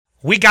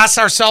We got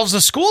ourselves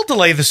a school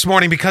delay this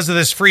morning because of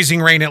this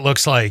freezing rain, it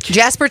looks like.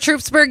 Jasper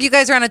Troopsburg, you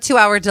guys are on a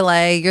 2-hour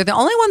delay. You're the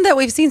only one that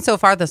we've seen so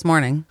far this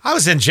morning. I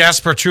was in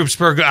Jasper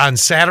Troopsburg on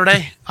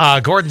Saturday.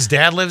 Gordon's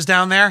dad lives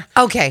down there.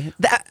 Okay.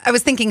 I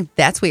was thinking,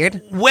 that's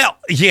weird. Well,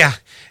 yeah.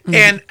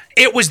 And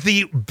it was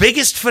the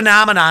biggest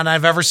phenomenon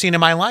I've ever seen in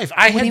my life.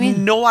 I had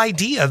no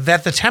idea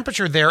that the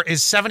temperature there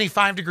is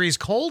 75 degrees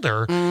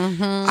colder.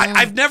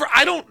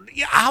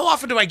 How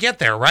often do I get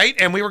there, right?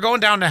 And we were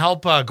going down to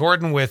help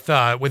Gordon with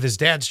his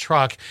dad's truck.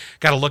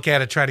 Got to look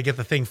at it, try to get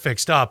the thing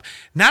fixed up.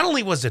 Not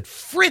only was it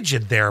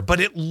frigid there, but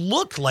it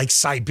looked like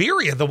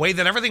Siberia, the way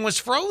that everything was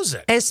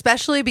frozen.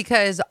 Especially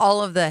because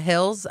all of the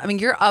hills, I mean,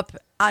 you're up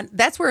on,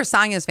 that's where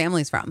Sonya's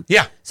family's from.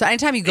 Yeah. So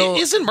anytime you go.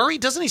 Isn't Murray,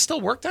 doesn't he still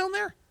work down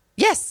there?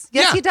 Yes,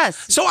 he does.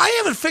 So I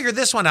haven't figured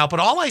this one out, but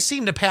all I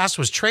seemed to pass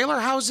was trailer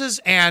houses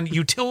and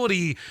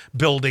utility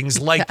buildings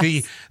like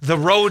the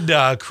road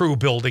crew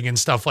building and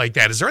stuff like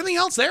that. Is there anything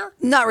else there?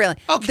 Not really.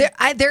 Okay.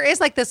 There is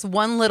like this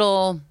one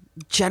little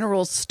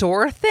general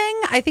store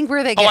thing, I think,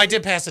 where they get... Oh, I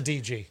did pass a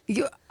DG.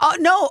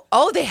 No.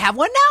 Oh, they have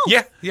one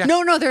now? Yeah.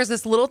 No, there's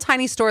this little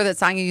tiny store that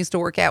Sonya used to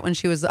work at when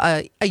she was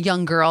a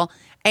young girl,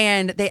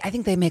 and I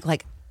think they make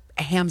like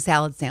ham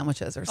salad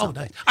sandwiches or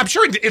something. Oh, nice. I'm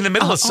sure in the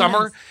middle of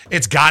summer,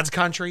 it's God's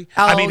country.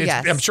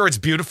 Yes. I'm sure it's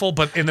beautiful,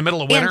 but in the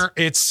middle of winter,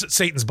 it's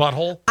Satan's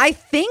butthole. I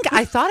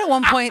thought at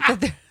one point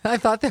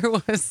that there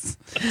was,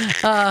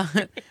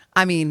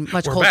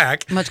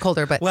 much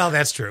colder, but well,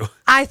 that's true.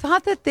 I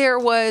thought that there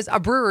was a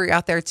brewery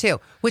out there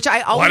too, which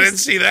I didn't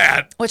see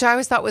that. Which I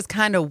always thought was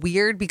kind of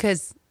weird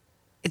because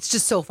it's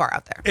just so far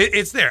out there.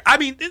 It's there. I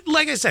mean,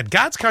 like I said,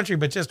 God's country,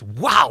 but just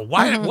wow.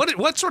 Why?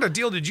 What sort of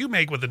deal did you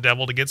make with the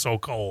devil to get so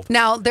cold?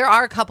 Now, there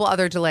are a couple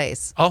other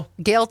delays. Oh.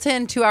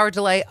 Gailton, 2-hour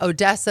delay.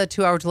 Odessa,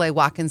 2-hour delay.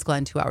 Watkins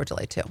Glen, 2-hour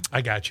delay too.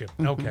 I got you.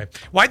 Okay.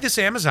 Why'd this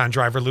Amazon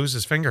driver lose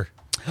his finger?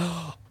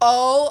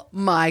 Oh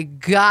my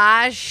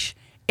gosh.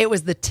 It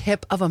was the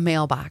tip of a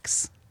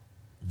mailbox.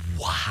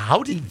 Wow.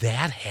 How did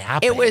that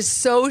happen? It was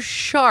so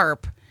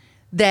sharp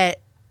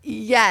that,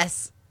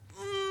 yes.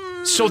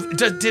 So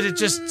did it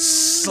just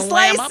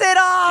slam Slice up? it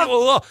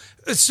off.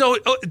 So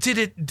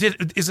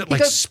is it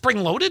like spring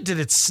loaded? Did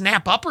it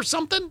snap up or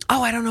something?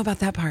 Oh, I don't know about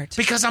that part.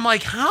 Because I'm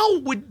like, how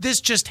would this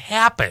just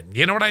happen?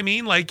 You know what I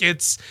mean? Like,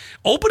 it's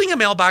opening a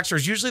mailbox,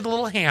 there's usually the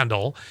little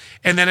handle,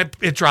 and then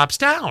it drops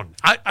down.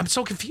 I'm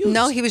so confused.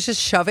 No, he was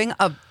just shoving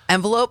an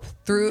envelope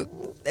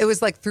through. It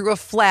was like through a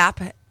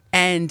flap,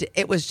 and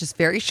it was just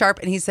very sharp.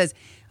 And he says,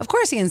 of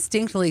course, he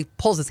instinctively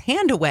pulls his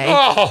hand away.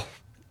 Oh,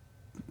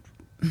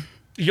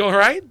 you all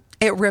right?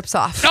 It rips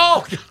off.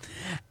 Oh.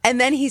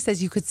 And then he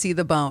says you could see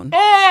the bone.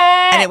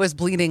 And it was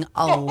bleeding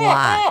a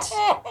lot.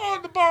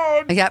 The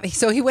bone. Yeah,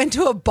 so he went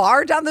to a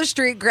bar down the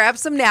street, grabbed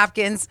some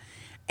napkins,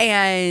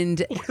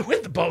 and...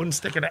 With the bone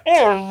sticking out.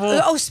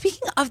 Oh,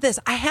 speaking of this,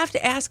 I have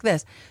to ask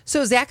this.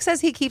 So Zach says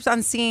he keeps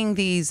on seeing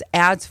these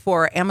ads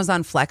for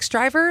Amazon Flex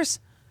drivers.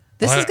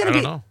 This is going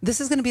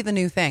to be the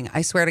new thing,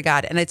 I swear to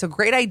God. And it's a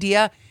great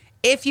idea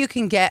if you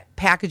can get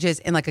packages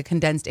in like a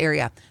condensed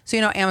area. So,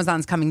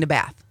 Amazon's coming to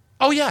Bath.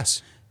 Oh,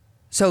 yes.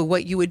 So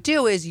what you would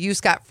do is you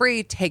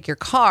scot-free take your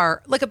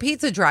car, like a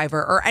pizza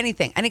driver or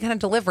anything, any kind of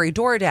delivery,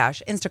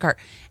 DoorDash, Instacart,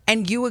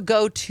 and you would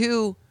go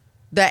to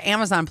the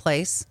Amazon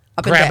place.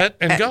 Grab it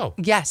and go.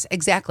 Yes,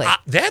 exactly.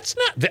 That's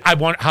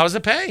not, how does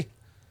it pay?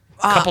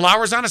 A couple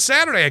hours on a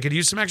Saturday, I could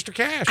use some extra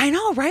cash. I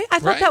know, right? I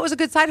thought that was a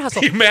good side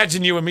hustle.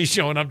 Imagine you and me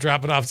showing up,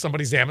 dropping off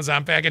somebody's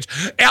Amazon package.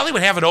 Allie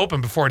would have it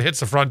open before it hits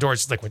the front door.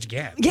 She's like, what'd you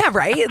get? Yeah,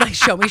 right? Like,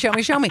 show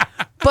me.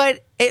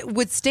 But it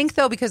would stink,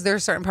 though, because there are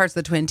certain parts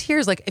of the Twin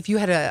Tiers. Like, if you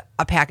had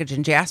a package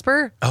in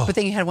Jasper, but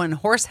then you had one in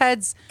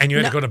Horseheads. And you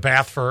had to go to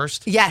Bath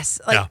first?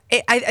 Yes.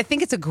 I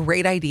think it's a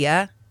great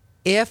idea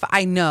if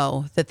I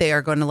know that they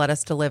are going to let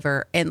us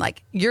deliver and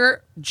like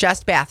you're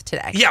just Bath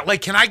today. Yeah,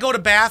 like can I go to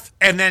Bath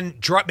and then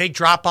make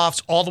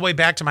drop-offs all the way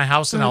back to my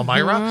house in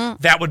Elmira?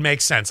 That would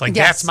make sense. Like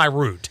that's my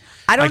route.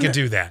 I could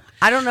do that.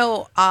 I don't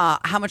know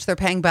how much they're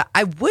paying, but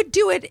I would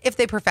do it if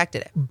they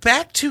perfected it.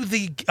 Back to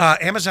the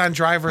Amazon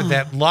driver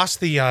that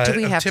lost the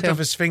tip of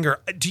his finger.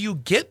 Do you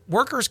get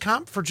workers'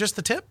 comp for just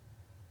the tip?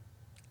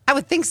 I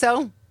would think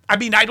so. I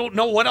mean, I don't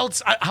know what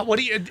else. What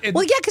do you?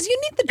 Well, yeah, because you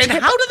need the tip.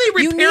 And how do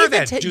they repair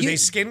that? Do they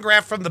skin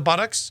graft from the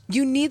buttocks?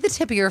 You need the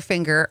tip of your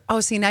finger. Oh,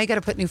 see, now you got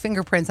to put new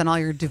fingerprints on all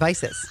your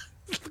devices.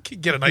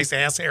 Get a nice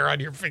ass hair on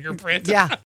your fingerprint. Yeah.